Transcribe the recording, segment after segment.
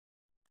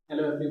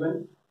Hello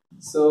everyone.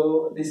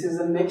 So this is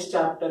the next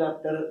chapter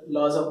after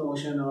laws of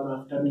motion or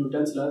after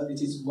Newton's laws,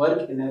 which is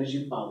work,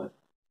 energy, power.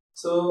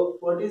 So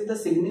what is the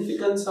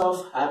significance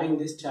of having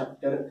this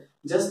chapter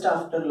just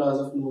after laws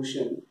of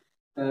motion?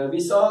 We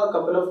saw a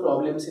couple of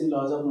problems in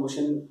laws of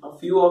motion. A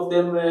few of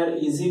them were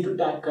easy to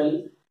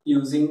tackle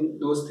using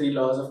those three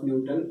laws of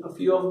Newton. A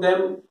few of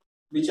them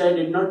which I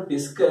did not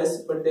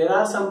discuss, but there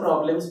are some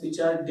problems which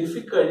are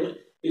difficult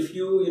if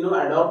you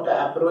adopt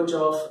the approach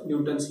of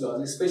Newton's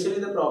laws, especially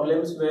the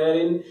problems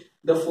wherein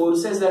the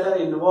forces that are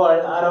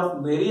involved are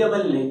of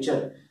variable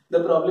nature.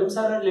 The problems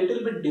are a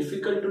little bit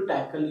difficult to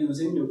tackle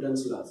using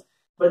Newton's laws.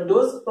 But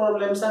those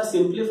problems are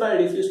simplified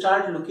if you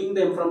start looking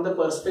them from the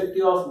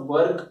perspective of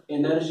work,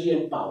 energy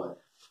and power.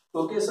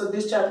 Okay, so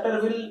this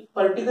chapter will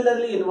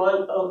particularly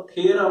involve a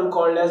theorem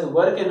called as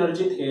work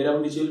energy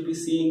theorem, which you'll be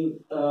seeing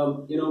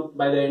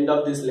by the end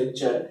of this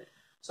lecture.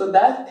 So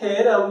that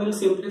theorem will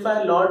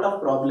simplify a lot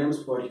of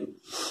problems for you.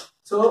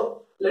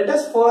 So let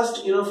us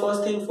first,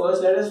 first thing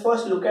first, let us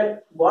first look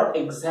at what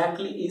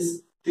exactly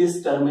is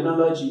this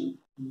terminology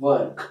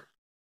work.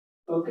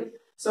 Okay.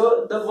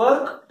 So the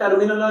work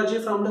terminology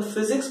from the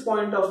physics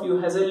point of view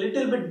has a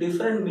little bit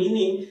different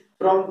meaning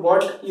from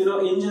what,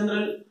 in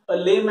general, a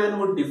layman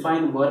would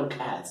define work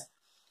as.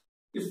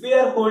 If we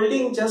are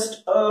holding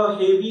just a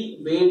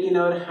heavy weight in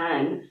our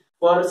hand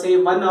for say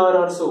 1 hour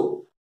or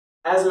so,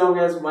 as long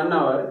as 1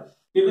 hour,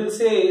 we will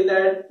say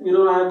that,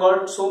 I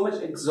got so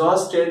much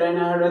exhausted and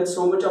I have done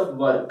so much of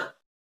work.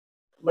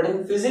 But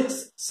in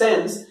physics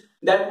sense,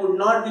 that would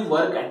not be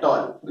work at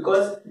all,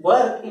 because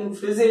work in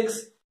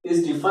physics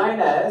is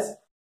defined as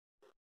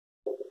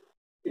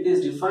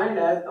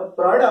a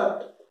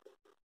product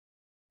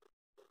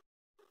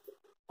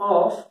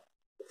of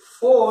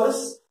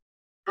force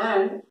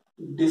and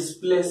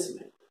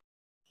displacement.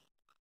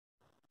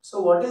 So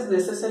what is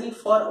necessary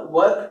for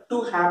work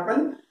to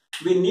happen?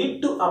 We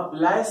need to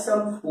apply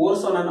some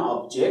force on an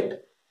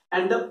object,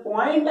 and the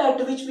point at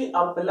which we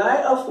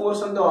apply a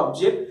force on the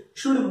object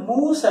should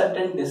move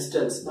certain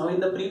distance. Now in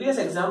the previous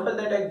example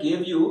that I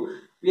gave you,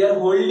 we are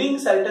holding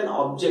certain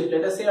object,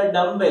 let us say a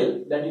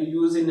dumbbell that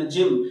you use in a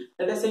gym.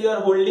 Let us say you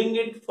are holding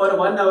it for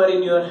 1 hour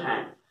in your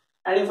hand.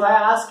 And if I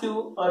ask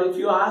you, or if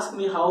you ask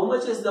me how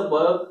much is the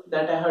work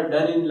that I have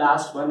done in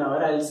last 1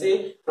 hour, I will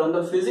say from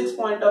the physics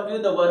point of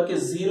view the work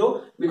is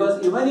zero,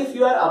 because even if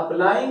you are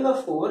applying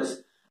a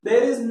force,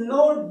 there is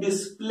no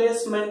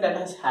displacement that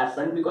has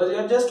happened, because you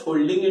are just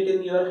holding it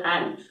in your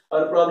hand,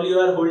 or probably you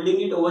are holding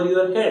it over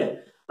your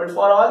head. But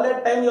for all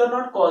that time you are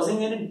not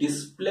causing any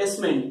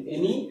displacement,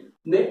 any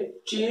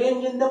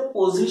change in the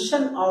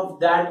position of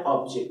that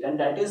object, and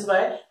that is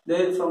why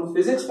there, from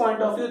physics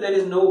point of view, there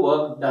is no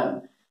work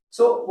done.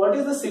 So what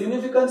is the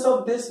significance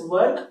of this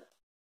work?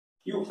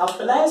 You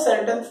apply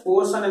certain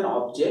force on an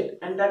object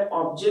and that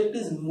object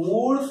is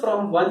moved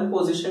from one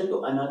position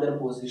to another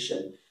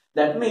position.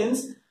 That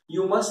means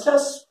you must have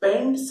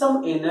spent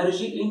some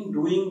energy in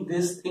doing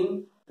this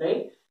thing,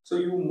 right? So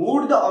you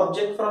moved the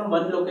object from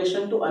one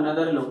location to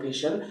another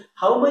location.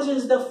 How much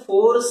is the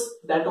force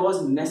that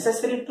was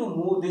necessary to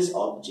move this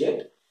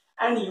object?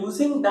 And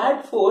using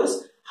that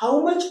force,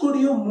 how much could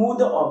you move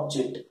the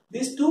object?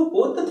 These two,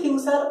 both the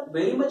things are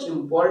very much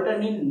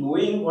important in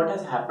knowing what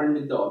has happened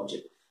with the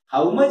object.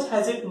 How much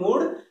has it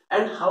moved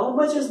and how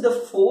much is the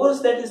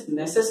force that is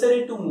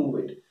necessary to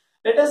move it?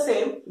 Let us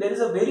say there is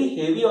a very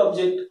heavy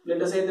object.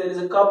 Let us say there is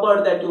a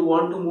cupboard that you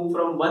want to move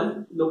from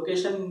one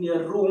location in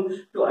your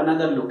room to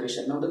another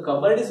location. Now the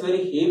cupboard is very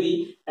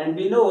heavy, and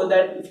we know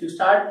that if you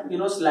start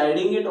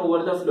sliding it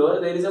over the floor,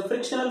 there is a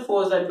frictional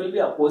force that will be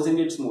opposing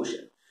its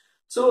motion.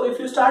 So if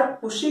you start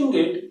pushing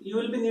it, you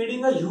will be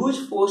needing a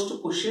huge force to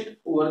push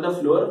it over the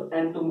floor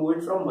and to move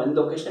it from one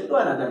location to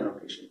another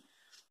location.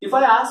 If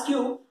I ask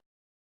you,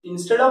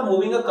 instead of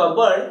moving a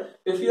cupboard,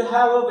 if you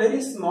have a very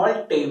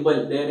small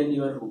table there in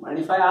your room, and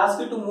if I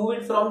ask you to move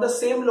it from the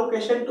same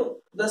location to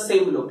the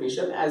same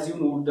location as you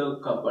move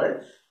the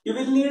cupboard, you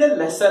will need a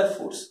lesser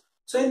force.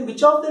 So in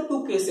which of the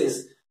two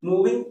cases,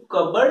 moving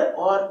cupboard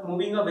or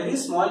moving a very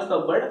small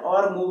cupboard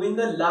or moving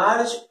a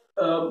large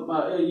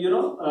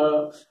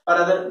or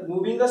rather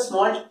moving a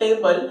small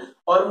table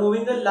or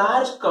moving a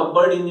large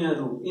cupboard in your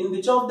room, in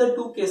which of the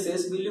two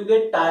cases will you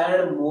get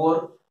tired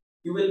more?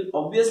 You will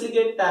obviously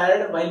get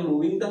tired while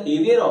moving the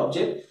heavier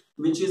object,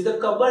 which is the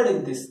cupboard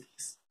in this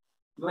case.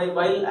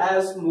 While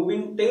as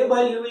moving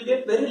table, you will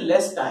get very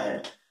less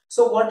tired.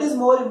 So what is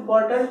more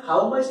important?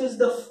 How much is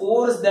the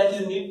force that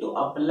you need to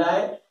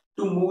apply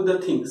to move the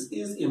things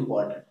is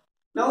important.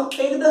 Now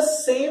take the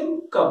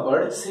same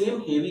cupboard, same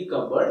heavy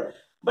cupboard,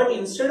 but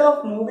instead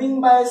of moving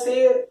by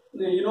say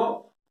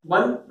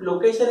one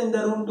location in the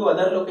room to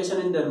other location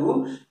in the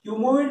room, you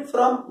move it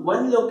from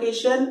one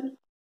location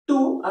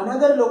to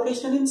another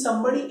location in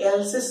somebody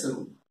else's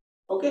room.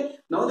 Okay,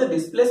 now the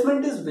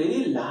displacement is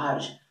very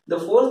large. The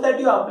force that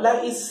you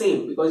apply is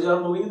same because you are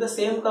moving the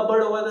same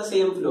cupboard over the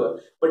same floor,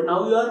 but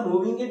now you are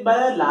moving it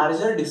by a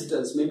larger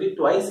distance, maybe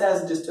twice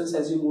as distance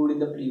as you moved in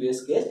the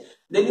previous case.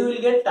 Then you will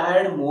get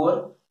tired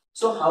more.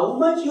 So how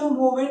much you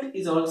move it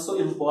is also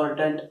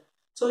important.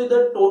 So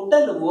the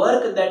total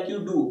work that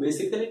you do,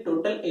 basically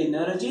total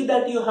energy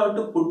that you have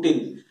to put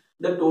in,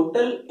 the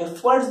total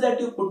efforts that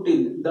you put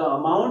in, the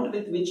amount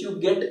with which you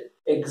get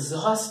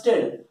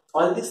exhausted,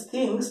 all these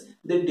things,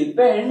 they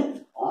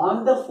depend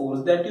on the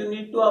force that you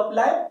need to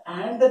apply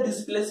and the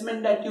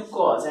displacement that you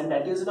cause, and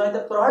that is why the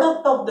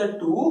product of the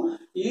two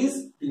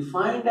is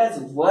defined as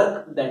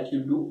work that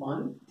you do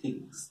on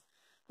things.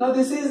 Now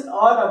this is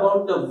all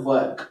about the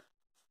work.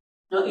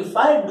 Now if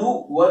I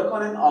do work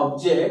on an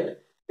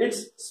object,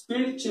 its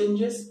speed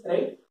changes,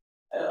 right?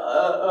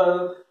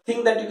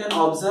 Thing that you can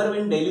observe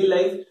in daily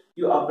life,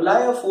 you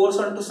apply a force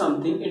onto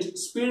something,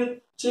 its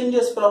speed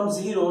changes from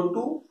 0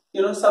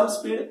 to some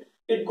speed,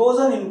 it goes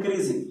on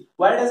increasing.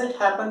 Why does it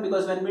happen?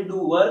 Because when we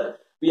do work,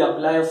 we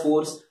apply a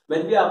force.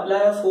 When we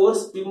apply a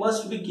force, we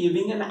must be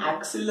giving an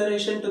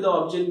acceleration to the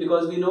object,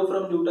 because we know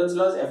from Newton's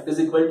laws F is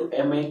equal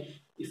to ma.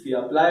 If we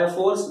apply a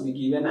force, we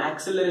give an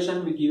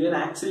acceleration. We give an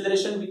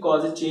acceleration, we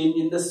cause a change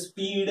in the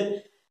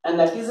speed, and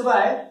that is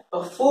why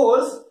a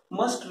force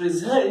must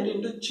result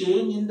into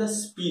change in the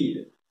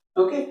speed.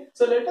 Okay,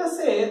 so let us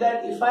say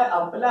that if I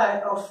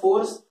apply a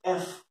force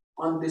F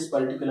on this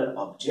particular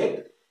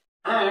object,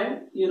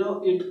 and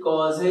it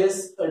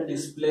causes a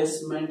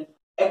displacement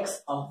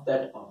x of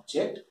that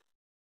object,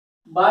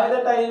 by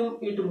the time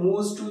it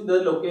moves to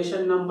the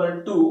location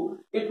number 2,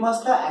 it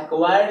must have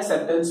acquired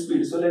certain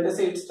speed. So let us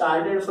say it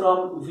started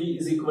from v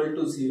is equal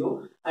to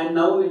 0 and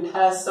now it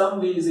has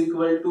some v is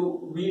equal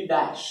to v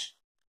dash.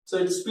 So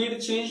its speed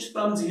changed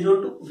from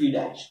 0 to v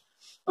dash.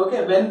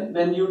 Okay,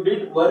 when you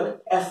did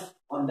work F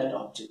on that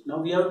object. Now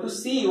we have to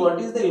see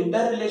what is the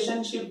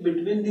interrelationship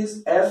between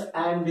this F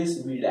and this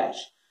v dash.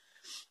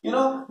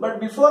 But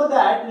before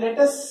that, let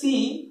us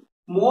see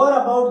more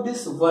about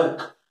this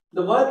work.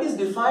 The work is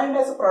defined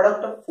as a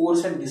product of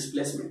force and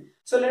displacement.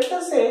 So let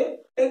us say,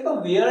 take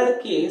a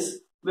weird case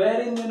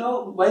wherein,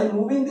 while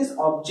moving this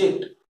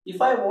object,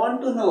 if I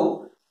want to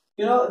know,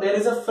 there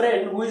is a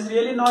friend who is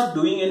really not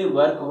doing any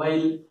work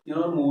while,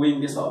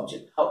 moving this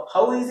object.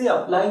 How is he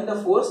applying the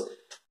force?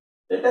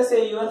 Let us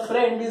say your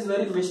friend is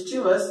very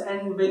mischievous,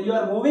 and when you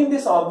are moving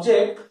this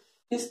object,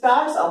 he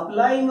starts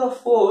applying a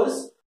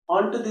force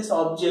onto this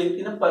object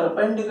in a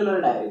perpendicular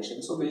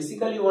direction. So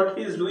basically what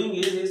he is doing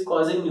is he is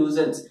causing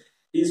nuisance.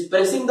 He is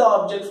pressing the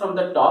object from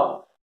the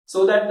top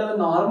so that the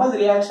normal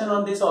reaction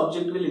on this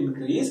object will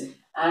increase,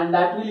 and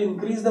that will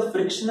increase the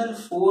frictional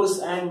force,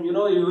 and you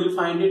will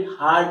find it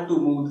hard to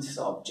move this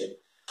object.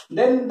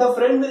 Then the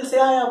friend will say,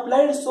 I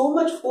applied so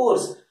much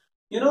force,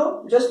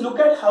 just look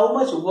at how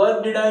much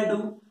work did I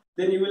do.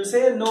 Then you will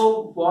say,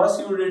 no boss,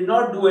 you did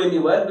not do any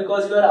work,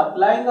 because you are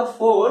applying a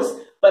force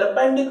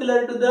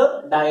perpendicular to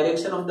the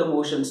direction of the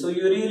motion. So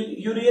you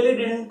really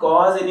didn't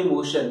cause any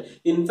motion.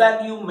 In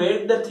fact, you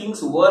made the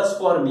things worse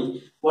for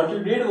me. What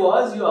you did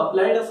was you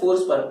applied a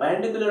force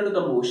perpendicular to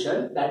the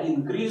motion that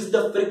increased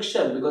the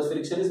friction, because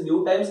friction is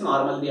mu times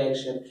normal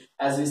reaction,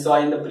 as we saw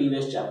in the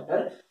previous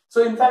chapter.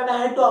 So in fact, I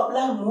had to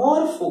apply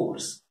more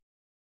force.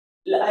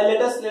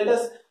 Let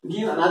us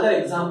give another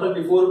example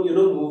before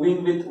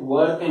moving with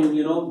work and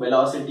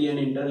velocity and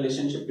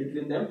interrelationship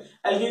between them.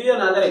 I'll give you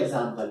another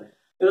example.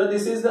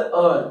 This is the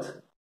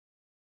earth,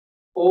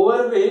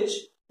 over which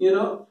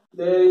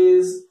there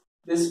is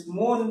this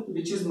moon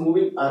which is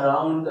moving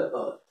around the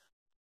earth.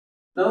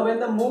 Now when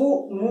the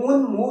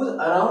moon moves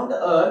around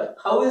the earth,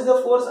 how is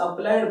the force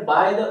applied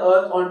by the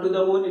earth onto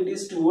the moon? It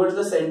is towards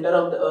the center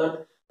of the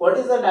earth. What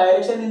is the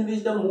direction in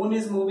which the moon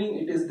is moving?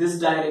 It is this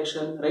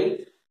direction,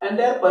 right? And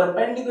they are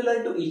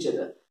perpendicular to each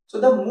other.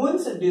 So the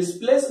moon's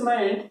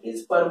displacement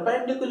is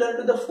perpendicular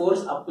to the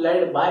force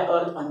applied by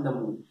earth on the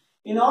moon.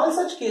 In all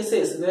such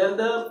cases where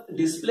the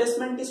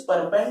displacement is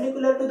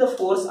perpendicular to the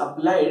force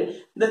applied,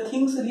 the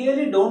things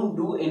really don't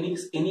do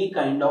any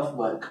kind of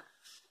work.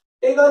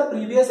 Take our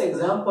previous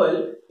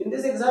example. In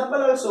this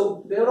example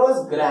also, there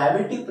was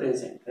gravity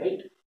present, right?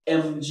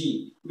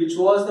 mg, which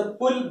was the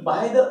pull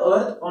by the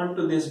earth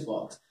onto this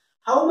box.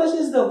 How much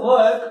is the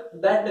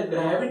work that the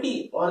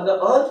gravity or the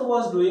earth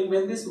was doing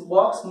when this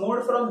box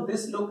moved from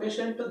this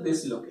location to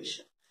this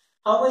location?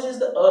 How much is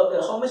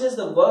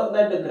the work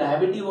that the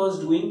gravity was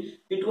doing?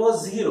 It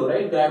was 0,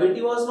 right?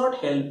 Gravity was not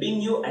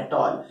helping you at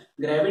all.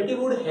 Gravity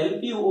would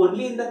help you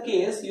only in the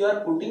case you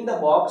are putting the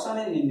box on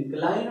an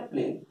inclined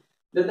plane.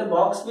 Then the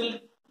box will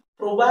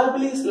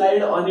probably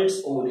slide on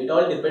its own. It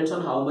all depends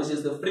on how much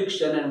is the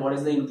friction and what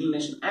is the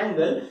inclination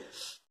angle.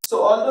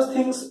 So all those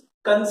things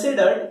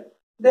considered,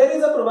 there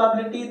is a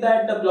probability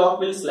that the block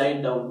will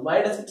slide down.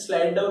 Why does it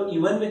slide down?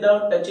 Even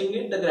without touching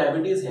it, the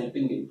gravity is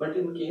helping it. But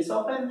in case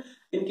of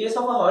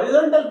a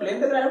horizontal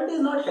plane, the gravity is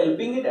not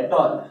helping it at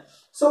all.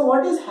 So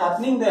what is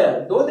happening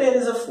there? Though there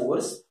is a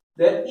force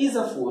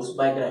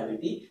by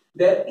gravity,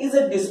 there is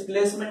a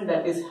displacement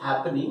that is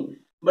happening.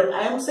 But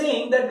I am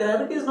saying that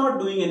gravity is not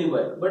doing any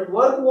work. But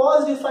work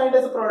was defined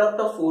as a product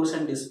of force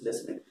and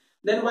displacement.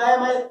 Then why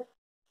am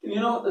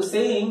I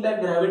saying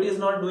that gravity is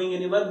not doing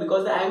any work?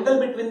 Because the angle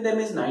between them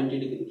is 90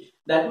 degrees.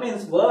 That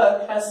means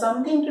work has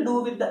something to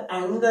do with the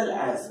angle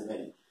as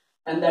well.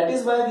 And that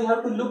is why we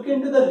have to look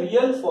into the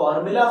real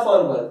formula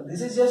for work.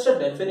 This is just a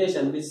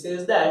definition which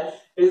says that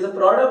it is a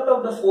product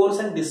of the force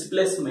and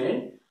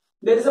displacement.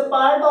 There is a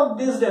part of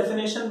this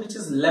definition which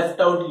is left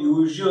out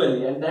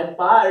usually, and that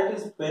part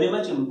is very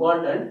much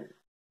important.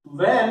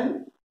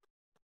 When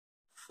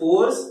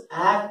force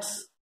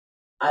acts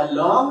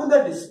along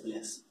the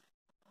displacement,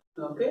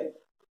 okay.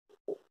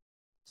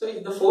 So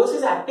if the force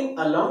is acting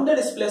along the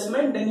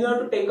displacement, then you have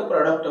to take a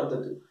product of the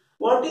two.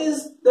 What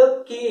is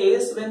the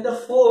case when the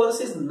force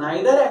is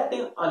neither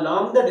acting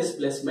along the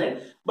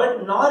displacement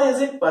but nor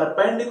is it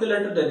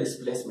perpendicular to the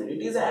displacement?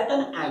 It is at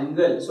an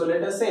angle. So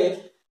let us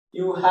say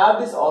you have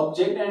this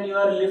object and you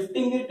are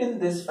lifting it in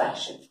this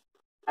fashion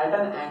at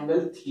an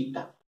angle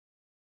theta.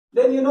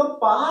 Then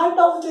part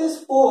of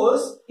this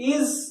force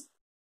is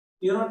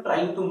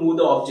trying to move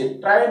the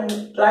object.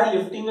 Try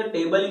lifting a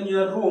table in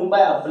your room by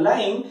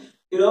applying,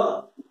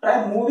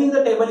 try moving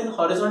the table in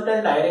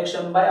horizontal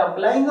direction by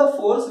applying a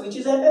force which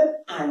is at an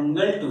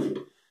angle to it.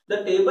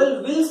 The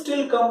table will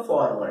still come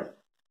forward,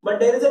 but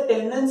there is a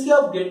tendency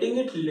of getting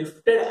it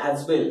lifted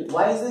as well.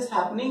 Why is this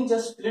happening?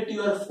 Just split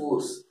your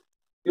force.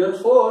 Your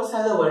force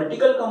has a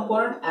vertical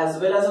component as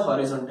well as a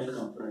horizontal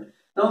component.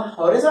 Now,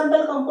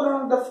 horizontal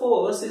component of the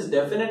force is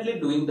definitely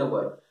doing the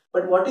work.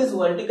 But what is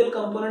vertical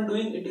component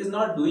doing? It is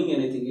not doing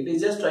anything. It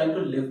is just trying to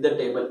lift the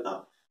table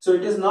up. So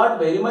it is not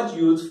very much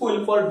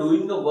useful for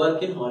doing the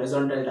work in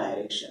horizontal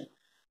direction.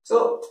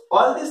 So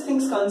all these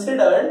things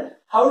considered,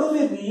 how do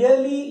we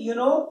really,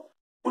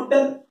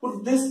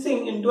 put this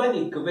thing into an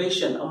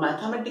equation, a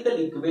mathematical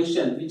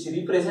equation which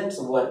represents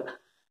work?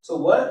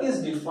 So work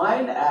is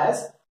defined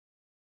as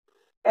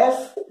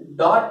F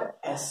dot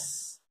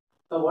S.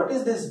 Now what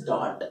is this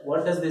dot?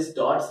 What does this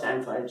dot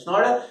stand for? It's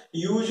not a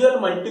usual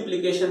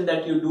multiplication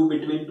that you do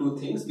between two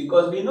things,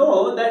 because we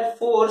know that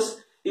force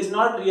is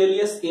not really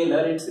a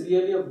scalar, it's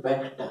really a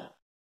vector,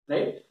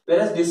 right?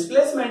 Whereas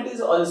displacement is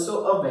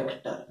also a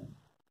vector.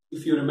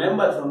 If you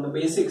remember from the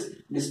basics,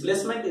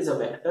 displacement is a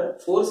vector,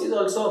 force is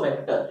also a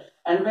vector.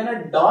 And when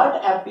a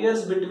dot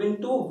appears between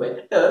two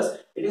vectors,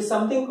 it is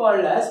something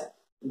called as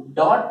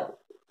dot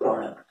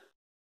product.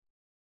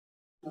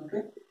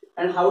 Okay.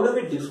 And how do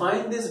we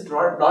define this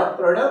dot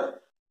product?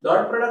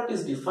 Dot product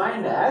is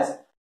defined as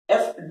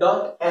F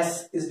dot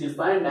S is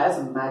defined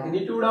as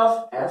magnitude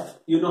of F.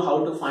 You know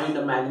how to find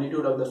the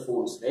magnitude of the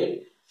force,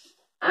 right?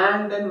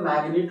 And then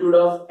magnitude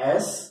of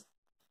S,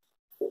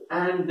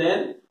 and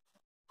then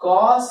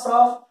cos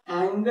of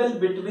angle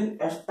between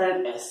F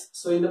and S.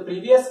 So in the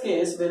previous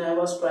case, when I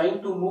was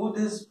trying to move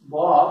this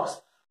box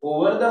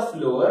over the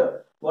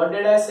floor, what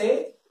did I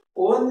say?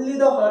 Only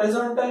the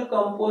horizontal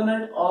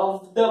component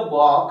of the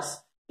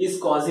box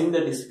is causing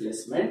the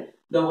displacement.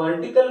 The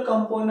vertical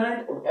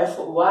component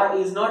Fy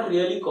is not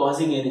really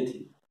causing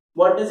anything.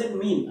 What does it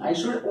mean? I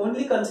should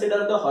only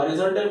consider the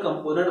horizontal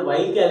component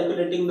while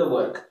calculating the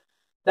work.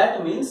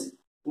 That means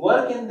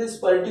work in this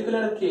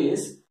particular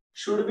case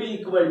should be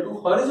equal to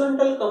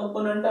horizontal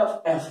component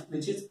of F,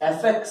 which is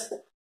Fx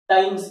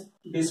times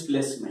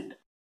displacement,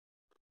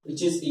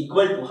 which is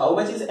equal to, how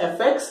much is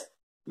Fx?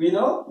 We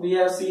know, we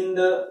have seen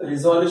the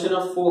resolution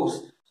of force.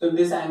 So if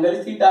this angle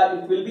is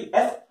theta, it will be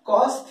F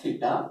cos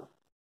theta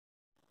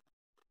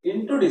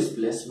into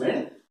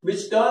displacement,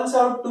 which turns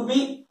out to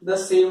be the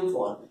same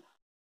formula,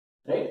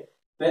 right?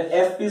 Where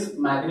F is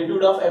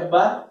magnitude of F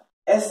bar,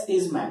 S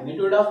is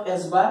magnitude of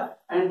S bar,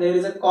 and there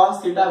is a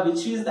cos theta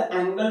which is the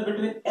angle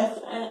between F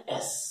and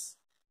S.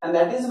 And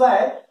that is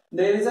why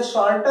there is a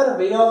shorter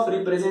way of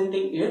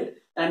representing it,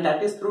 and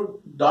that is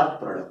through dot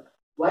product.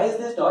 Why is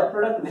this dot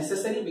product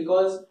necessary?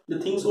 Because the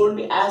things won't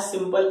be as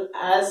simple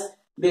as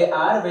they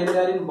are when they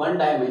are in one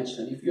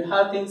dimension. If you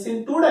have things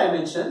in two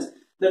dimensions,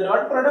 the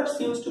dot product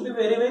seems to be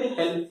very, very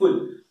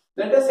helpful.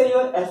 Let us say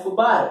your F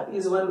bar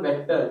is one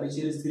vector which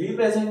is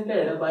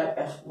represented by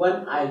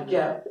F1 I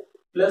cap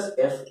plus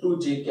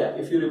F2 j cap.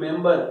 If you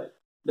remember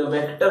the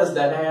vectors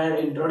that I had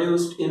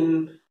introduced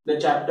in the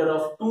chapter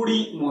of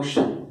 2D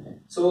motion.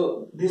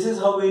 So this is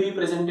how we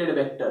represented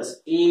vectors: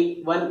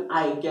 A1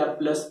 I cap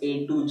plus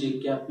A2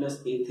 j cap plus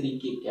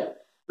A3 k cap.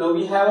 Now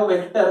we have a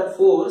vector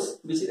force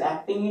which is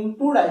acting in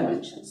two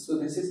dimensions. So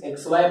this is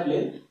xy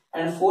plane,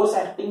 and force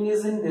acting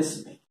is in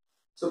this way.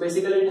 So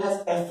basically it has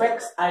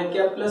Fx I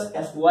cap plus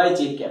Fy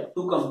j cap,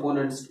 two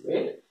components to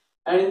it.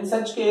 And in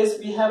such case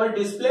we have a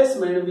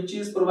displacement which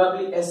is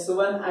probably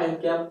S1 I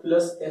cap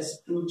plus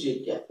S2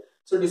 j cap.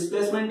 So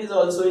displacement is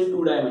also in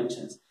two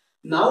dimensions.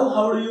 Now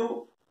how do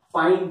you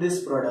find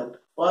this product?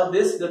 For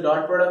this, the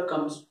dot product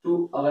comes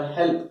to our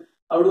help.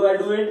 How do I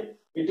do it?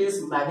 It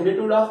is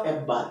magnitude of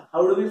F bar.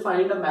 How do we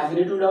find the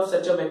magnitude of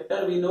such a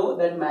vector? We know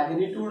that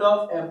magnitude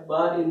of F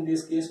bar in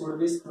this case would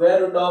be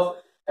square root of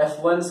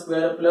F1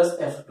 square plus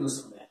F2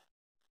 square.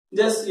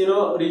 Just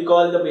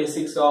recall the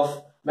basics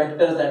of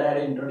vectors that I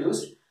had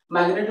introduced.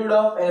 Magnitude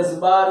of S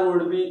bar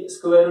would be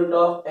square root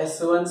of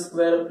S1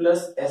 square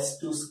plus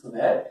S2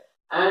 square,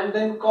 and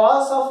then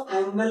cos of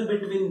angle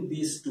between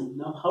these two.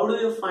 Now how do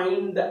you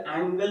find the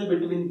angle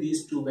between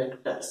these two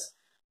vectors?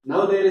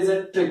 Now there is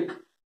a trick.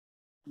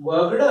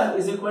 Work done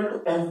is equal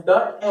to F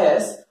dot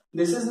S.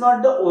 This is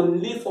not the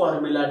only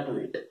formula to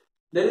it.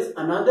 there is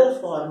another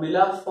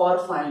formula for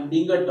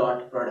finding a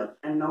dot product,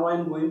 and now I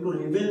am going to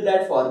reveal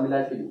that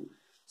formula to you.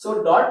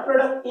 So dot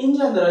product in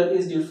general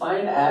is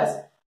defined as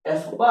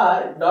f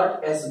bar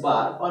dot s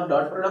bar, or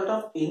dot product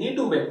of any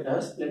two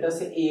vectors. Let us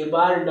say a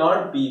bar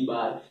dot b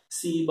bar,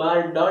 c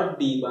bar dot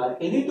d bar,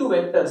 any two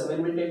vectors.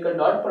 When we take a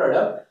dot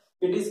product,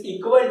 it is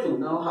equal to,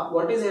 now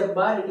what is f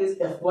bar? It is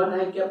f1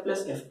 I cap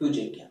plus f2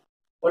 j cap.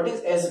 What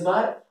is s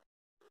bar?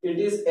 It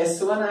is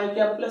s1 I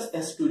cap plus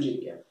s2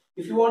 j cap.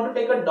 If you want to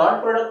take a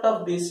dot product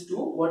of these two,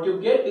 what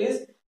you get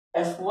is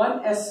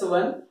f1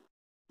 s1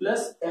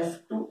 plus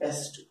f2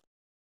 s2.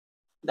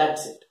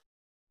 That's it.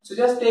 So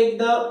just take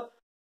the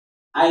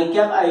I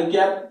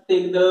cap,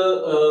 take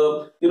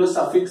the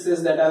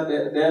suffixes that are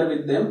there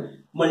with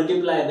them,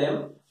 multiply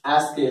them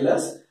as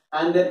scalars,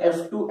 and then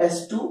f2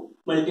 s2,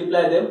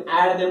 multiply them,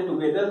 add them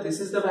together. This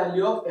is the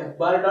value of f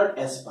bar dot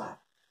s bar.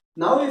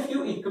 Now if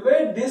you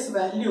equate this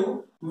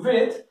value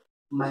with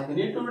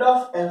magnitude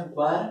of f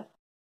bar,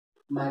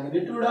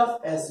 magnitude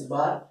of s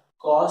bar,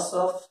 cos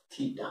of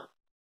theta.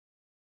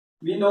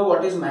 We know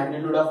what is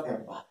magnitude of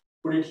f bar.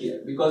 Put it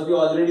here because we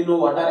already know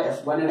what are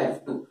f1 and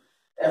f2.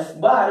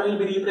 F bar will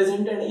be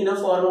represented in a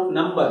form of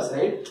numbers,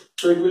 right?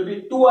 So it will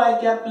be 2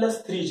 I cap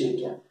plus 3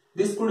 j cap.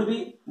 This could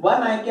be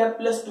 1 I cap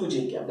plus 2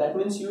 j cap. That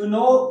means you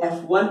know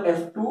f1,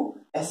 f2,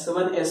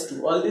 s1,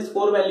 s2. All these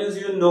four values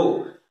you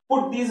know.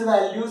 Put these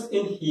values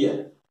in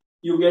here.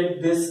 You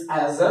get this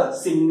as a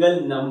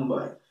single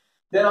number.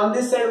 Then on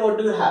this side, what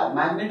do you have?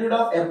 Magnitude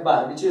of f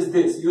bar, which is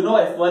this. You know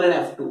f1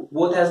 and f2,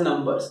 both has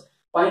numbers.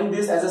 Find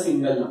this as a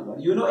single number.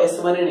 You know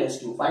s1 and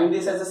s2. Find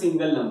this as a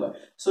single number.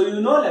 So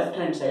you know left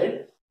hand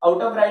side. Out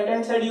of right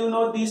hand side, you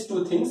know these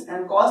two things,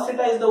 and cos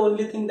theta is the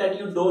only thing that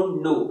you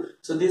don't know.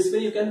 So this way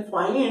you can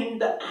find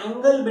the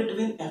angle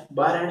between f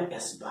bar and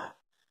s bar.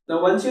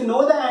 Now once you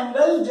know the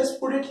angle,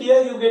 just put it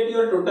here, you get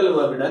your total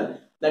work done.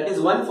 That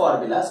is one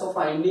formula. So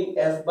finding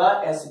f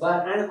bar, s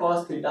bar and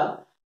cos theta,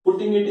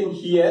 putting it in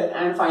here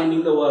and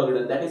finding the work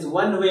done. That is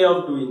one way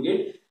of doing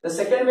it. The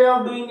second way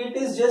of doing it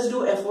is just do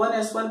f1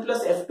 s1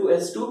 plus f2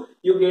 s2,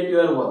 you get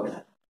your work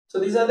done. So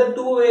these are the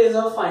two ways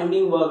of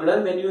finding work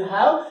done when you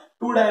have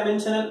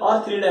two-dimensional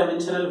or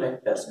three-dimensional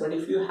vectors. But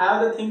if you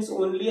have the things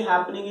only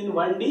happening in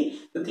 1D,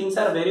 the things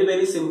are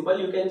very simple.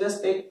 You can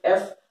just take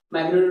f,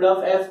 magnitude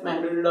of f,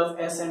 magnitude of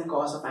s and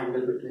cos of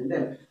angle between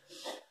them.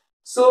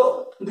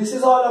 So this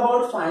is all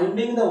about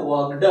finding the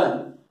work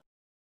done.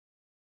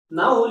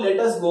 Now let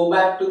us go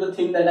back to the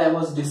thing that I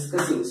was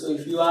discussing. So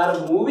if you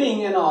are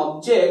moving an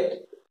object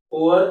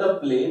over the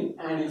plane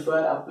and if you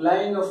are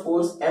applying a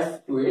force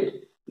F to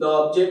it, the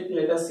object,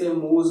 let us say,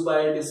 moves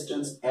by a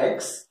distance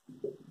x,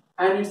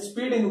 and its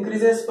speed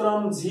increases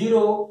from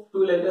 0 to,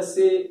 let us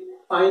say,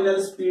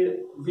 final speed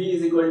v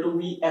is equal to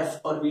vf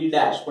or v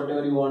dash,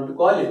 whatever you want to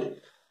call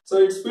it. So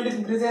its speed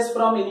increases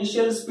from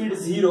initial speed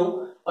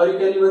 0, or you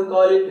can even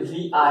call it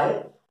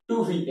vi to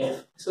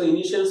vf. So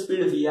initial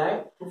speed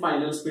vi to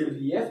final speed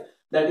vf,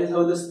 that is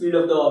how the speed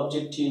of the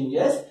object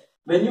changes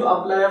when you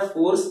apply a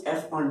force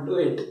F onto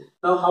it.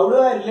 Now how do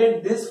I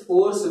relate this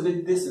force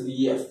with this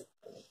vf?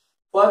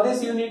 For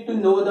this you need to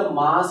know the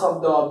mass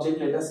of the object.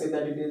 Let us say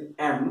that it is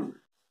m.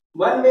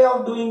 One way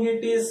of doing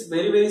it is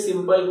very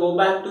simple. Go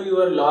back to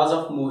your laws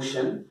of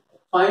motion.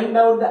 Find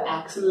out the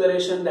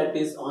acceleration that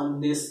is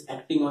on this,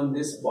 acting on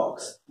this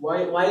box.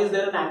 Why is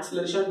there an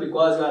acceleration?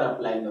 Because you are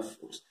applying a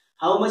force.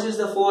 How much is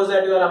the force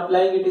that you are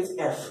applying? It is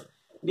F.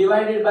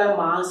 Divided by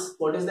mass,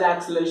 what is the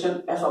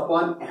acceleration? F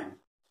upon m.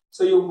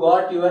 So you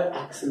got your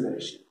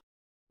acceleration.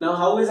 Now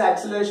how is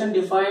acceleration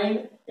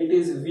defined? It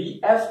is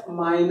Vf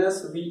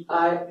minus Vi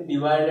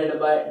divided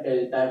by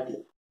delta t.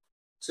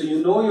 So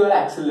you know your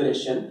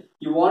acceleration.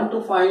 You want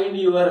to find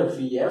your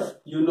Vf.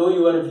 You know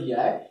your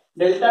Vi.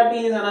 Delta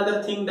t is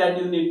another thing that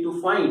you need to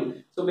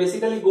find. So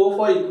basically go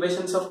for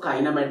equations of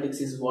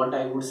kinematics is what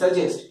I would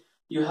suggest.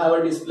 You have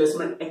a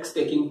displacement x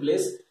taking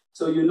place.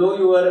 So you know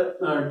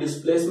your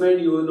displacement,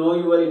 you know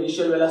your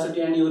initial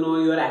velocity, and you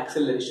know your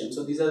acceleration.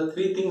 So these are the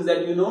three things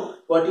that you know.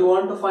 What you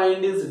want to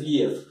find is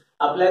Vf.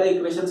 Apply the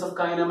equations of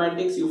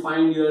kinematics, you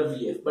find your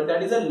Vf. But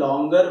that is a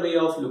longer way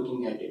of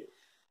looking at it.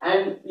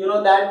 And you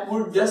know that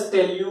would just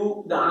tell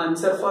you the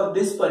answer for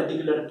this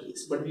particular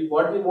case. But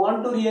what we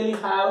want to really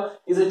have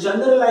is a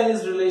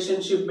generalized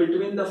relationship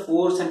between the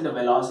force and the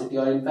velocity,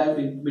 or in fact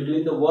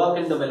between the work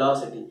and the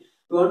velocity.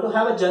 We want to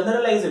have a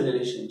generalized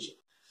relationship.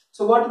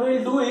 So what we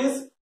will do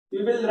is,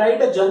 we will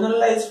write a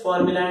generalized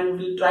formula and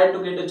we will try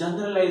to get a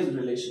generalized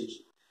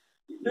relationship.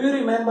 Do you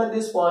remember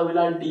this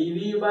formula?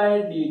 dv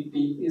by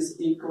dt is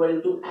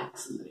equal to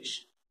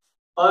acceleration.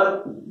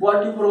 Or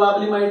what you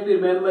probably might be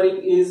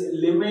remembering is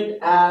limit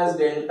as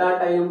delta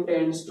time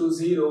tends to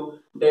 0,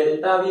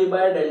 delta v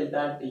by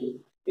delta t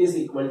is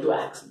equal to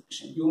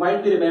acceleration. You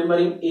might be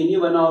remembering any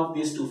one of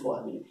these two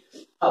formulas.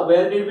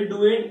 Where did we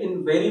do it?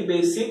 In very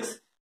basics,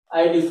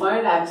 I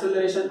defined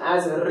acceleration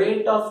as a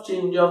rate of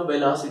change of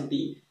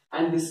velocity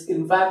and this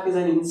in fact is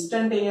an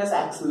instantaneous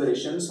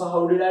acceleration. So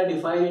how did I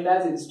define it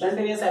as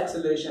instantaneous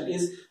acceleration?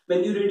 Is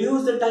when you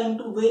reduce the time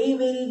to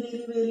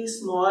very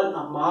small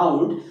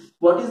amount,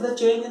 what is the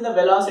change in the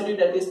velocity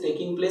that is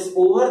taking place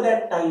over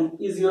that time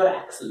is your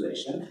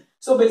acceleration.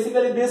 So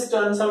basically this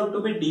turns out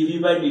to be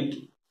dv by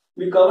dt.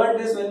 We covered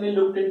this when we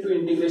looked into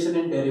integration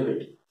and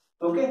derivative.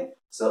 Okay,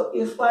 so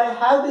if I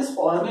have this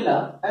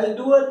formula, I'll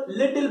do a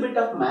little bit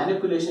of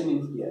manipulation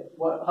in here.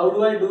 How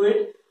do I do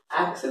it?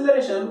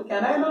 Acceleration,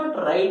 can I not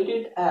write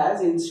it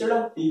as, instead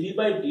of dv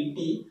by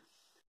dt,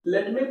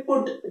 let me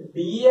put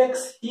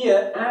dx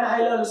here and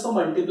I'll also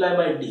multiply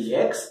by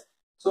dx.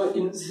 So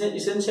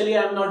essentially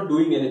I am not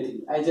doing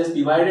anything. I just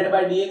divided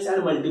by dx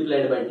and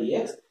multiplied by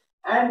dx,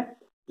 and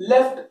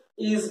left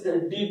is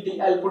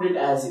dt. I'll put it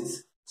as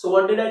is. So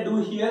what did I do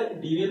here?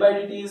 dv by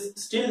dt is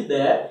still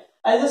there.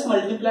 I just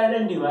multiplied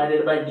and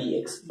divided by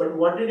dx. But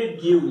what did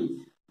it give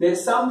me?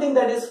 There's something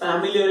that is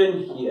familiar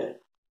in here.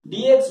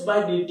 Dx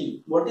by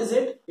dt. What is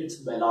it? It's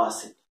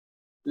velocity.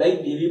 Like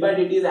dv by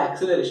dt is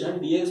acceleration,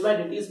 dx by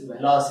dt is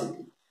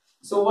velocity.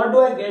 So what do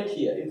I get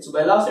here? It's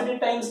velocity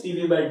times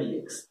dv by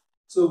dx.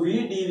 So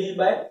v dv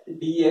by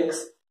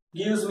dx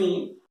gives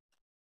me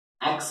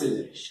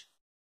acceleration.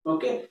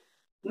 Okay.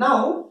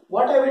 Now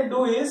what I will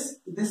do is,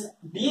 this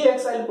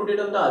dx I'll put it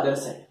on the other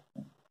side,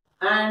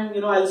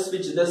 and I'll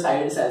switch the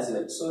sides as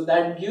well. So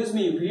that gives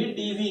me v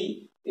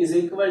dv is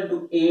equal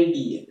to a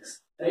dx.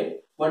 Right?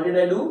 What did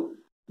I do?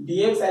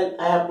 Dx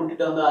I have put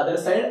it on the other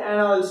side and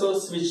also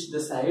switch the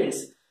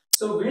sides.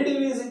 So v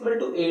dv is equal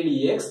to a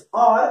dx,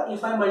 or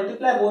if I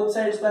multiply both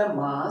sides by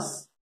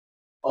mass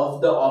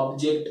of the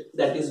object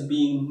that is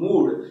being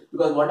moved,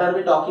 because what are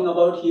we talking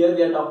about here?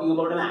 We are talking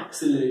about an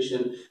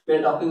acceleration, we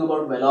are talking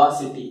about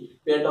velocity,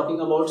 we are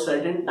talking about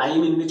certain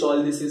time in which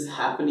all this is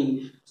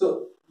happening.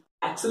 So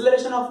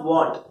acceleration of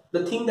what?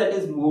 The thing that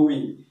is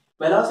moving.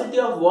 Velocity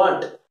of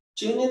what?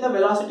 Change in the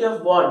velocity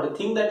of what? The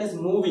thing that is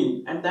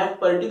moving, and that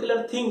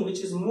particular thing which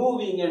is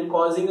moving and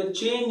causing a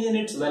change in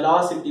its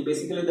velocity,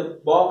 basically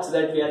the box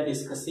that we are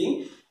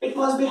discussing, it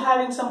must be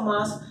having some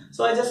mass.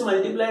 So I just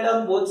multiplied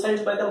on both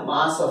sides by the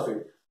mass of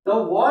it.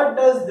 Now what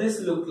does this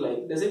look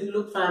like? Does it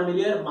look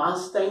familiar?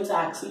 Mass times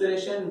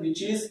acceleration,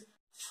 which is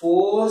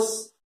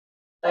force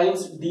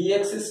times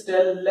dx is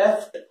still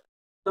left.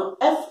 Now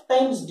F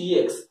times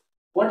dx.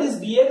 What is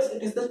dx?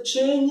 It is the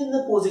change in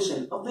the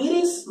position, a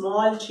very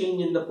small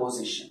change in the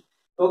position.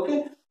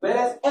 Okay,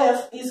 whereas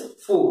F is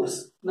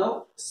force.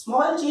 Now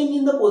small change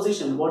in the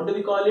position, what do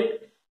we call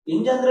it?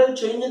 In general,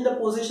 change in the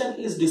position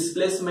is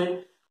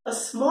displacement. A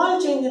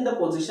small change in the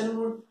position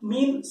would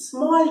mean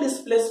small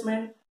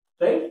displacement,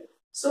 right?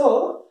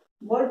 So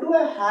what do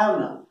I have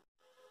now?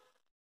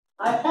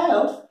 I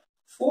have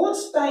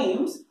force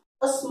times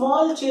a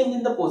small change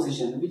in the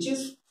position, which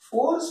is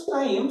force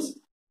times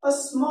a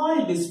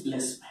small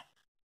displacement,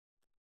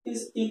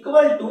 is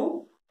equal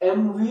to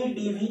mv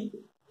dv,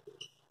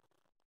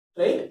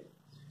 right?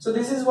 So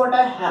this is what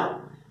I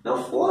have.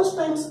 Now force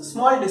times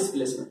small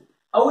displacement.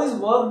 How is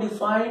work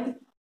defined?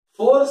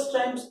 Force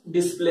times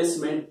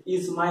displacement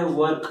is my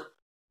work,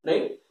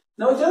 right?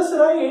 Now just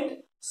write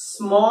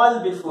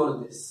small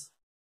before this.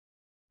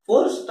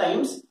 Force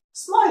times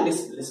small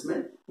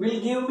displacement will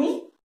give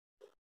me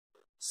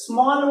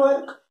small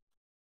work,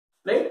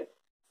 right?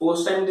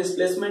 Force times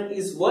displacement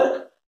is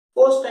work.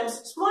 Force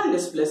times small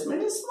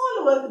displacement is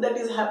small work that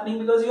is happening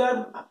because you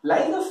are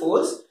applying a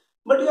force,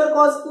 but you are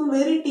causing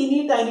very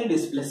teeny tiny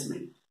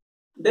displacement.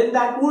 Then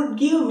that would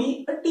give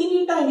me a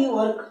teeny tiny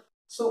work.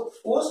 So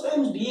force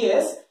times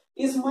ds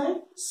is my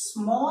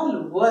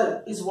small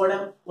work, is what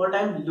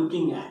I'm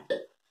looking at.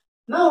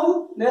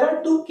 Now there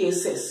are two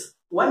cases.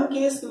 One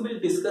case we will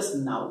discuss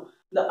now.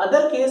 The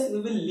other case we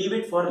will leave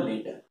it for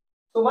later.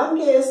 So one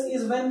case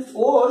is when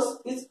force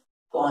is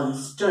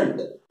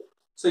constant.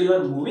 So you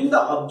are moving the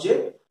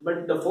object,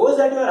 but the force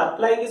that you are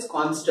applying is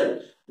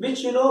constant,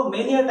 which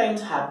many a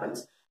times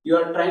happens. You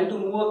are trying to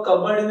move a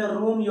cupboard in a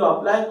room, you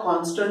apply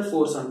constant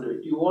force onto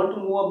it. You want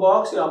to move a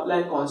box, you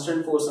apply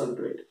constant force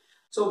onto it.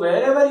 So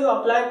wherever you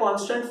apply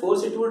constant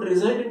force, it would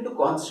result into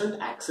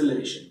constant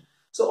acceleration.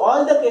 So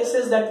all the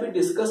cases that we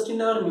discussed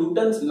in our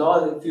Newton's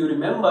law, if you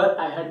remember,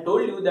 I had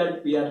told you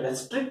that we are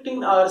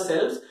restricting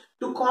ourselves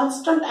to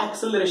constant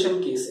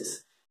acceleration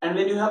cases. And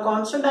when you have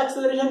constant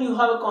acceleration, you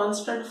have a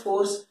constant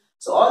force.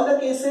 So all the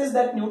cases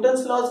that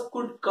Newton's laws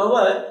could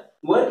cover,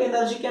 work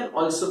energy can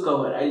also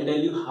cover. I'll tell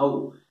you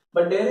how.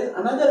 But there is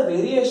another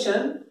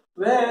variation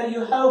where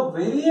you have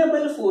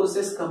variable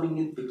forces coming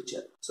in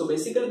picture. So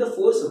basically the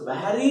force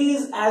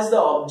varies as the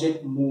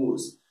object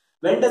moves.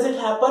 When does it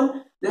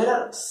happen? There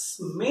are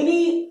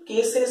many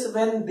cases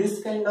when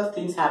this kind of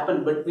things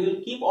happen, but we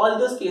will keep all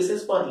those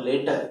cases for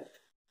later.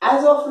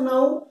 As of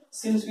now,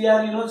 since we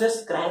are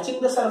just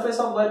scratching the surface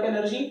of work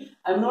energy,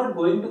 I am not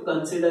going to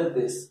consider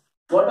this.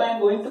 What I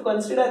am going to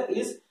consider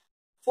is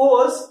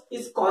force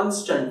is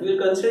constant. We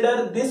will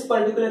consider this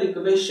particular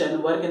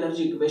equation, work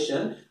energy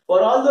equation,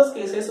 for all those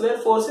cases where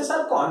forces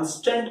are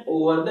constant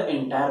over the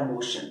entire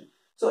motion.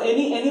 So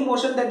any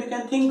motion that you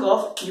can think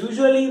of,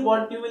 usually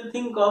what you will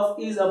think of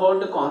is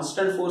about the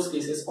constant force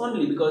cases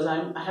only, because I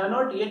have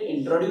not yet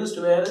introduced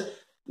where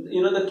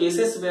the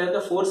cases where the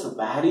force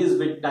varies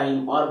with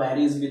time or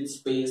varies with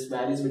space,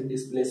 varies with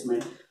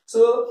displacement.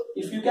 So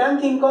if you can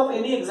think of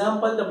any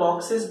example, the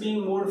boxes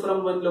being moved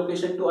from one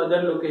location to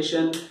other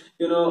location,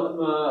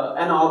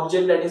 an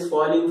object that is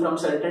falling from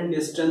certain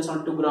distance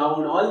onto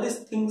ground, all these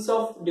things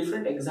of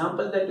different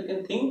examples that you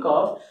can think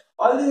of,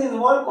 all these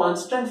involve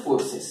constant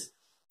forces.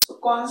 So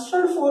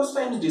constant force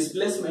times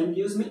displacement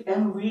gives me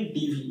mv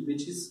dv,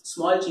 which is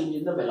small change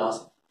in the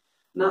velocity.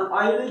 Now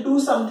I will do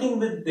something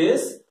with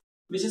this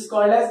which is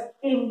called as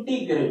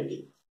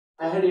integrating.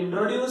 I had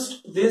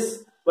introduced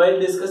this while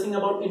discussing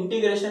about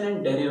integration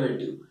and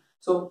derivative.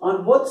 So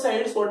on both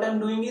sides what I am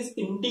doing is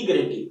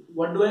integrating.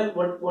 What do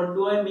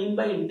I mean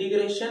by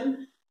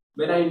integration?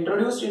 When I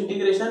introduced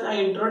integration,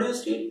 I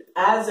introduced it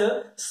as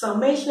a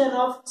summation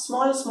of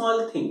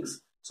small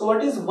things. So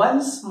what is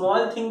one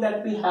small thing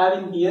that we have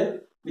in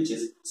here, which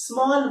is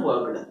small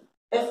work done,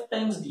 F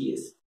times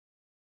ds.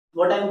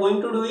 What I am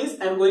going to do is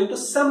I am going to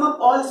sum up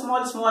all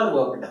small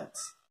work done.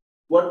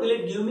 What will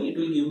it give me? It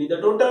will give me the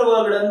total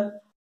work done.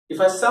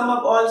 If I sum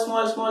up all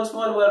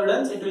small work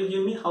done, it will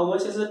give me how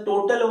much is the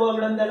total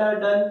work done that I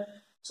have done.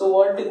 So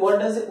what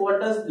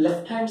does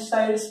left hand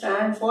side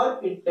stand for?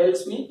 It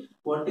tells me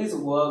what is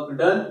work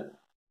done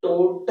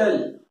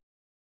total.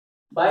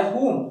 By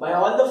whom? By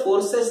all the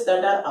forces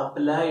that are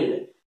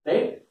applied,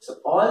 right? So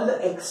all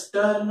the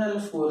external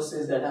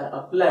forces that are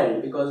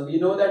applied, because we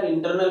know that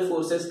internal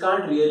forces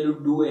can't really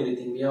do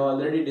anything. We have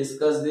already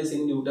discussed this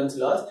in Newton's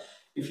laws.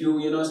 If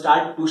you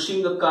start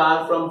pushing a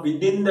car from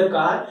within the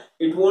car,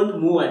 it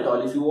won't move at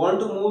all. If you want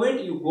to move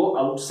it, you go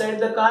outside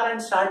the car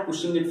and start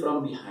pushing it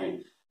from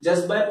behind.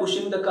 Just by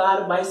pushing the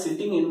car, by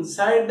sitting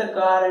inside the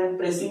car and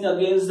pressing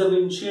against the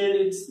windshield,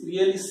 it's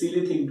really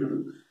silly thing to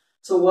do.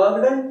 So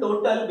work done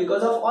total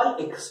because of all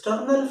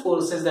external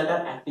forces that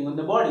are acting on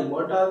the body.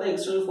 What are the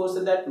external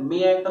forces that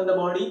may act on the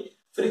body?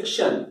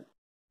 Friction,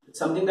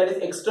 something that is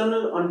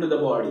external onto the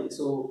body.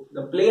 So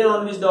the plane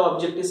on which the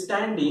object is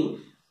standing,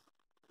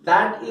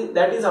 that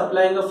is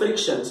applying a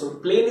friction. So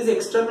plane is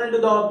external to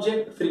the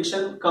object,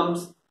 friction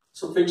comes,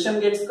 so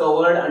friction gets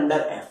covered under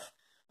F.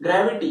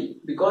 Gravity,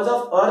 because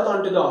of earth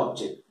onto the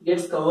object,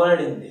 gets covered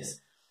in this.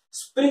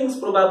 Springs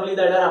probably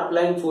that are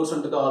applying force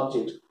onto the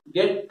object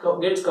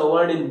gets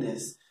covered in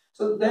this.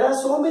 So there are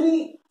so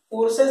many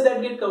forces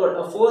that get covered.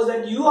 A force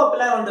that you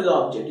apply onto the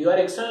object, you are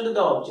external to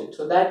the object,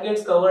 so that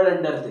gets covered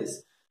under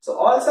this. So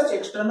all such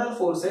external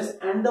forces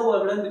and the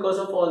work done because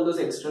of all those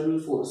external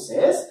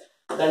forces,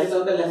 that is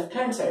on the left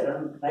hand side.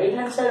 On right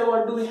hand side,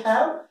 what do we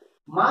have?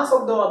 Mass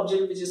of the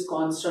object, which is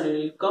constant. It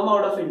will come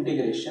out of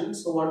integration.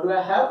 So what do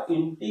I have?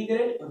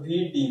 Integrate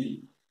v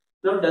dv.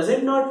 Now does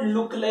it not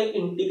look like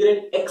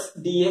integrate x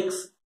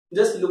dx?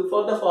 Just look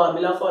for the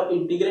formula for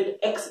integrate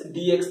x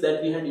dx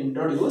that we had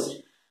introduced.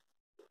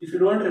 If you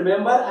don't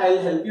remember,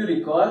 I'll help you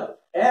recall.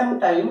 M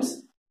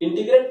times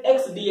integrate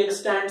x dx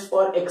stands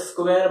for x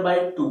square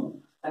by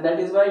 2. And that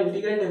is why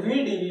integrate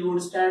v dv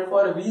would stand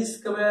for v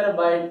square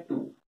by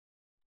 2.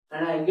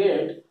 And I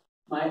get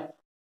my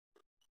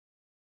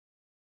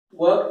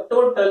work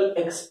total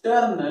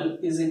external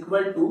is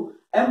equal to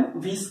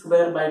mv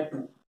square by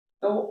 2.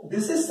 Now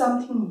this is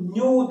something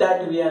new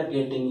that we are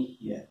getting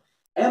here.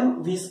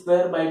 Mv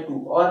square by 2,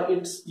 or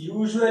it's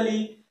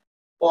usually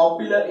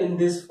popular in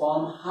this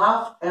form,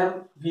 half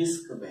mv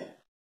square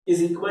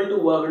is equal to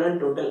work done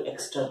total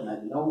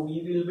external. Now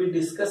we will be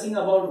discussing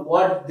about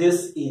what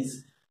this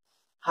is.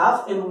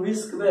 Half mv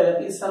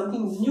square is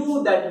something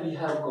new that we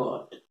have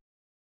got.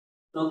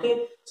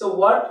 Okay, so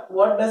what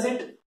does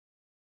it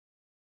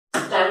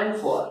stand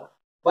for?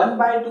 1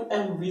 by 2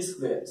 mv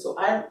square. So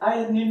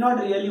I need not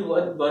really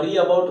worry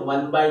about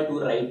 1 by 2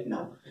 right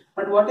now.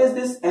 But what is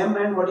this m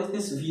and what is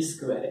this v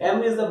square?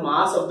 M is the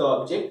mass of the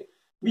object.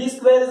 V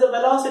square is the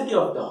velocity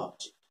of the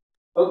object.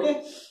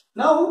 Okay.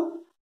 Now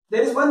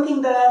there is one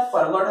thing that I have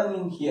forgotten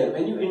in here.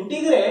 When you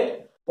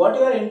integrate, what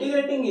you are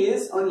integrating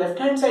is on left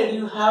hand side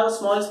you have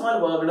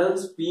small work done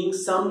being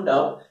summed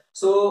up.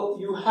 So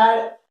you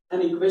had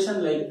an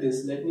equation like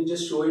this. Let me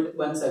just show it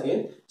once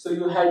again. So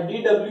you had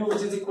dw,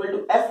 which is equal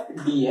to f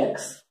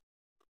dx.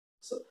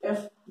 So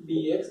f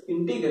dx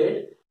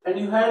integrate, and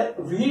you had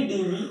v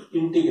dv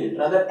integrate,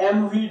 rather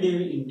mv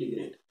dv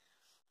integrate.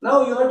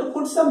 Now you have to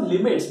put some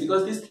limits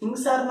because these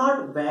things are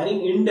not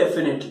varying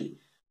indefinitely.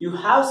 You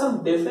have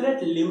some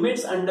definite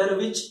limits under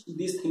which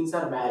these things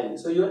are varying.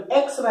 So your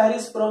x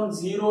varies from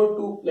 0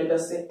 to, let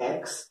us say,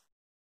 x,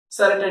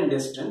 certain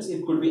distance,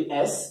 it could be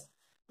s.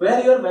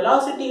 Where your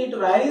velocity, it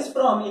varies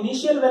from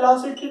initial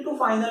velocity to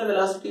final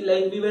velocity,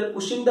 like we were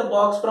pushing the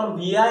box from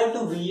Vi to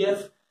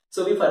Vf.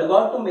 So we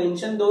forgot to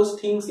mention those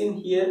things in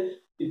here.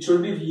 It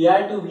should be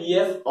Vi to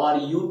Vf or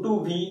U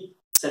to V.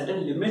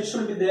 Certain limits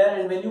should be there,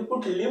 and when you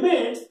put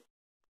limits,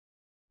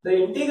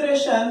 the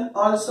integration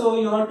also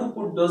you have to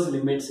put those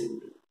limits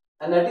into.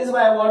 And that is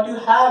why what you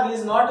have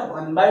is not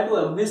 1 by 2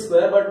 mv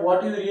square, but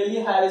what you really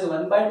have is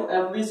 1 by 2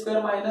 mv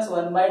square minus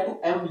 1 by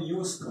 2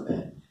 mu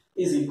square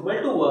is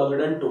equal to work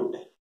done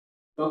total.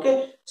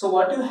 Okay, so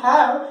what you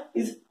have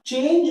is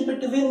change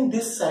between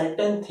this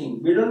certain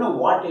thing. We don't know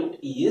what it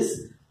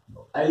is.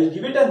 I will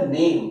give it a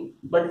name,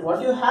 but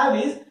what you have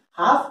is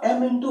half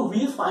m into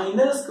v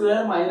final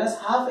square minus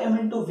half m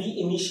into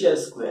v initial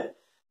square.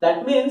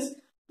 That means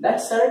that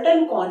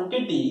certain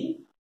quantity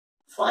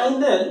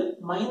final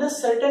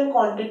minus certain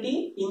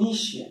quantity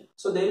initial.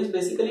 So there is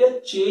basically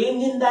a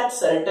change in that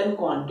certain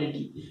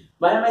quantity.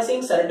 Why am I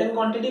saying certain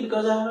quantity?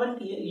 Because I haven't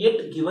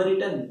yet given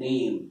it a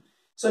name.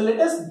 So let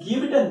us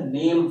give it a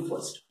name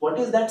first. What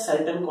is that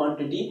certain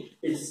quantity?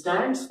 It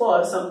stands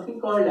for something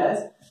called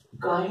as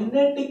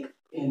kinetic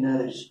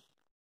energy.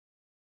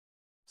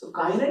 So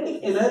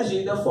kinetic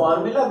energy, the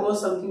formula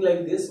goes something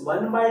like this: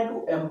 1 by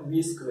 2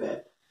 mv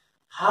square,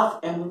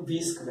 half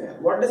mv square.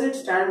 What does it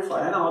stand for?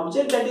 An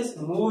object that is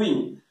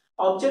moving,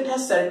 object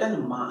has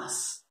certain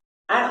mass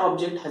and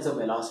object has a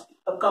velocity.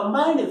 A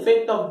combined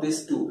effect of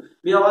these two.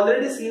 We have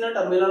already seen a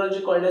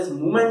terminology called as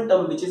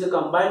momentum, which is a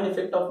combined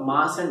effect of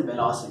mass and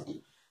velocity.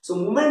 So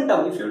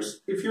momentum,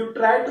 if you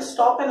try to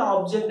stop an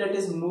object that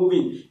is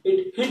moving,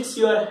 it hits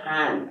your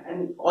hand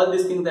and all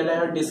these things that I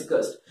have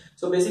discussed.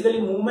 So basically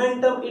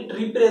momentum, it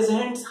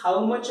represents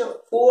how much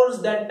of force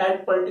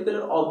that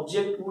particular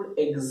object would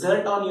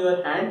exert on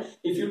your hand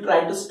if you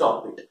try to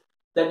stop it.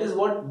 That is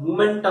what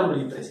momentum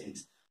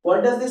represents.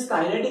 What does this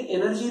kinetic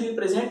energy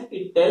represent?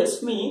 It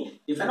tells me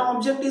if an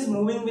object is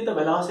moving with a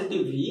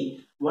velocity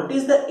v, what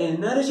is the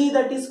energy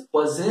that is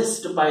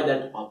possessed by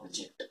that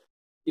object.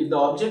 If the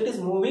object is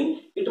moving,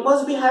 it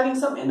must be having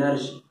some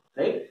energy,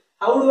 right?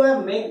 How do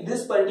I make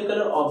this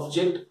particular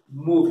object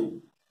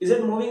moving? Is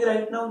it moving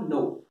right now?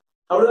 No.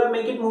 How do I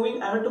make it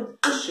moving? I have to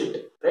push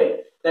it, right?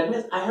 That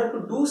means I have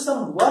to do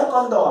some work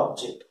on the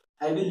object.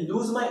 I will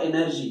lose my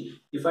energy.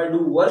 If I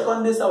do work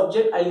on this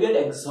object, I get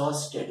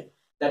exhausted.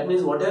 That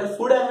means whatever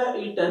food I have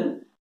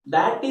eaten,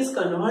 that is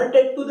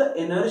converted to the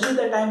energy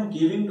that I am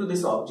giving to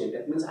this object.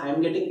 That means I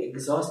am getting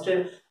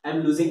exhausted. I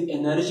am losing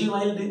energy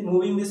while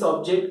moving this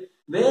object.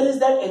 Where is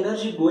that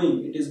energy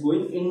going? It is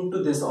going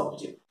into this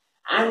object.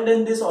 And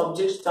then this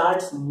object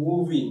starts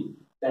moving.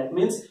 That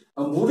means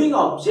a moving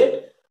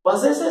object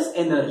possesses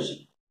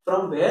energy.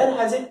 From where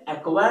has it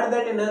acquired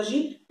that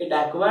energy? It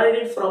acquired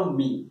it from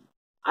me.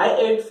 I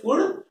ate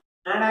food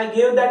and I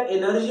gave that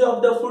energy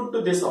of the food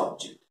to this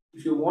object.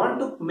 If you want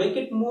to make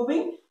it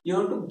moving, you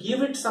have to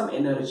give it some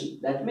energy.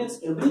 That means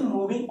every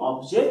moving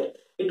object,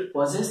 it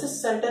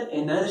possesses certain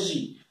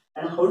energy.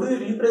 And how do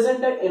we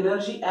represent that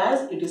energy?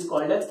 As it is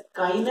called as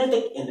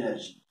kinetic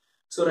energy.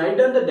 So write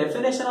down the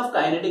definition of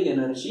kinetic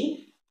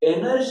energy.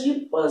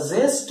 Energy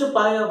possessed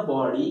by a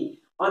body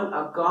on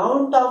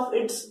account of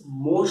its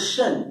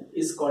motion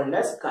is called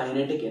as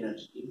kinetic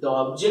energy. If the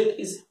object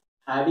is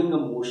having a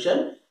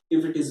motion,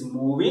 if it is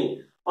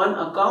moving, on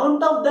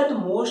account of that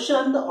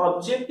motion, the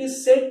object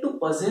is said to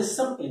possess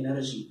some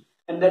energy.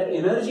 And that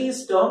energy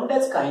is termed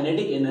as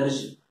kinetic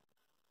energy.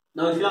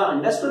 Now, if you have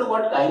understood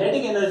what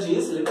kinetic energy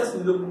is, let us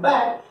look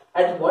back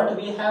at what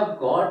we have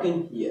got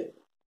in here.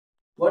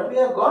 What we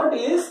have got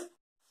is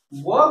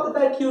work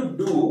that you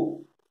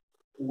do,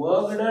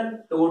 work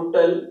done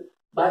total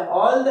by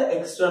all the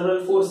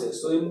external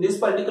forces. So, in this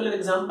particular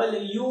example,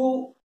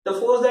 the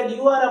force that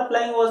you are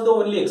applying was the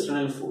only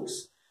external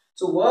force.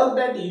 So, work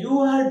that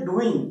you are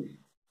doing,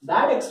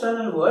 that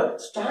external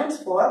work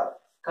stands for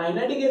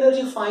kinetic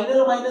energy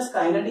final minus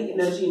kinetic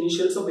energy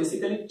initial. So,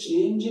 basically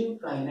change in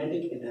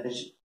kinetic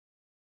energy.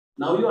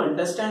 Now you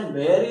understand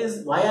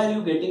why are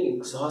you getting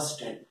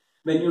exhausted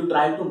when you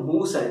try to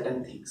move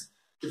certain things.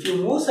 If you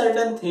move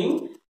certain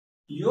thing,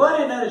 your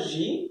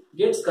energy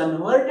gets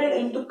converted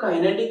into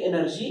kinetic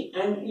energy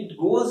and it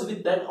goes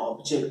with that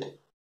object.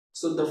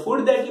 So the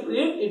food that you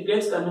eat, it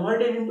gets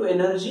converted into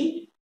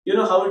energy. You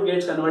know how it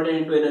gets converted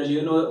into energy.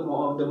 You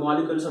know the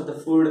molecules of the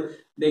food,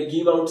 they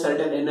give out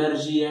certain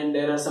energy, and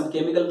there are some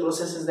chemical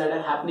processes that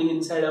are happening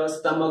inside our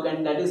stomach,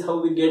 and that is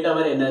how we get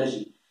our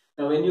energy.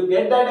 Now when you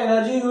get that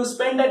energy, you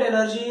spend that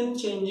energy in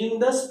changing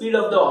the speed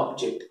of the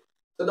object.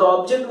 So the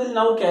object will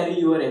now carry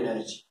your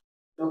energy.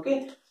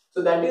 Okay.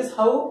 So that is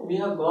how we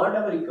have got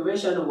our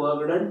equation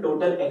work done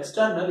total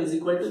external is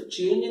equal to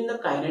change in the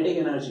kinetic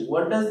energy.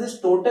 What does this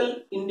total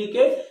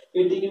indicate?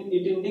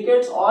 It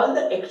indicates all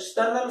the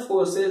external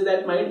forces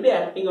that might be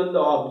acting on the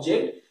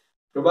object,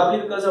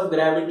 probably because of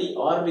gravity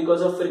or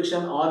because of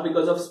friction or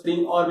because of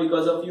spring or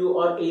because of you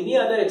or any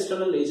other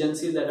external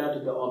agencies that are to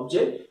the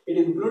object. It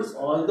includes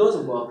all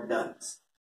those work done.